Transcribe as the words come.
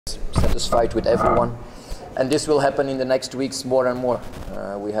satisfied with everyone, and this will happen in the next weeks more and more.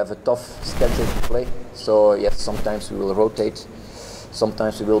 We have a tough schedule to play, so yes, sometimes we will rotate,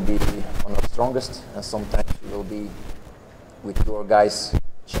 sometimes we will be on our strongest, and sometimes we will be with your guys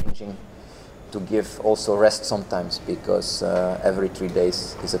changing to give also rest sometimes, because every 3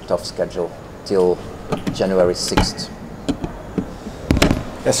 days is a tough schedule till January 6th.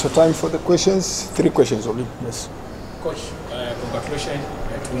 Yes, so time for the questions. 3 questions only. Yes. Coach, congratulations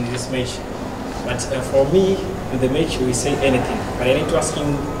to win this match. But for me, in the match we say anything. But I need to ask you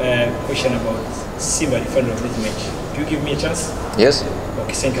a question about Simba, defender of this match. Do you give me a chance? Yes.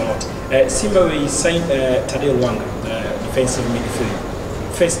 Okay, thank you a lot. Simba, we signed Tadeo Wanga, defensive midfield.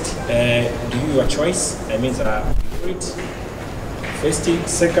 First, do you have a choice? That means it. First,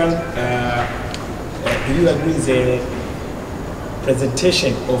 second, do you agree with the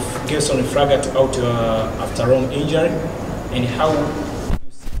presentation of Gerson Fraga out after wrong injury, and how do you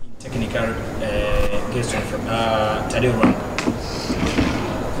see in technical Gerson Tadeo Wanga?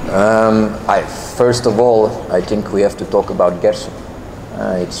 First of all, I think we have to talk about Gerson.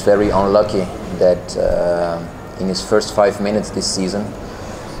 It's very unlucky that in his first 5 minutes this season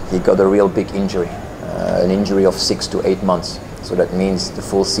he got a real big injury, an injury of 6 to 8 months. So that means the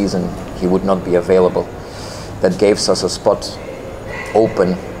full season he would not be available. That gives us a spot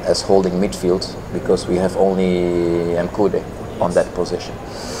open as holding midfield, because we have only Mkude on that position.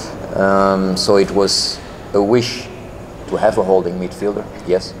 So it was a wish to have a holding midfielder,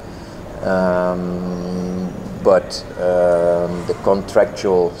 yes. But the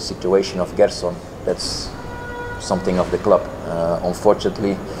contractual situation of Gerson, that's something of the club.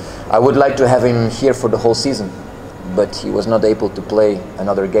 Unfortunately, I would like to have him here for the whole season, but he was not able to play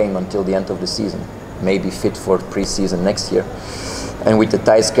another game until the end of the season. Maybe fit for pre-season next year. And with the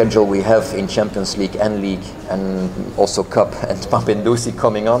tight schedule we have in Champions League and League, and also Cup and Papendousi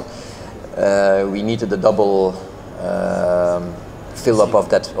coming on, we needed a double fill up of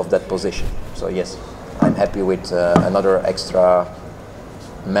that position. So yes, I'm happy with another extra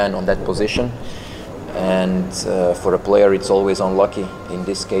man on that position. And for a player, it's always unlucky. In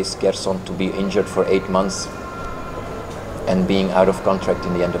this case, Gerson to be injured for 8 months and being out of contract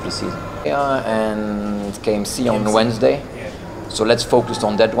in the end of the season. Yeah, and KMC on Wednesday. So let's focus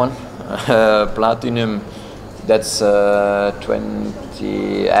on that one. Platinum, that's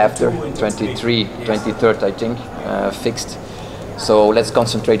 20 after 23, 23rd, I think, fixed. So let's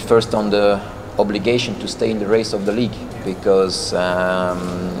concentrate first on the obligation to stay in the race of the league, because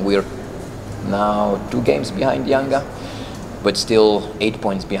we're now 2 games behind Yanga, but still 8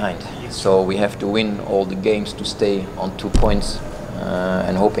 points behind. So we have to win all the games to stay on 2 points,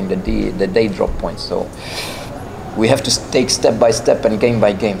 and hoping that they drop points. So we have to take step by step and game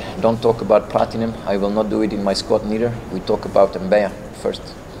by game. Don't talk about Platinum. I will not do it in my squad neither. We talk about Mbeya first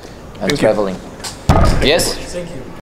and traveling. Yes? Thank you.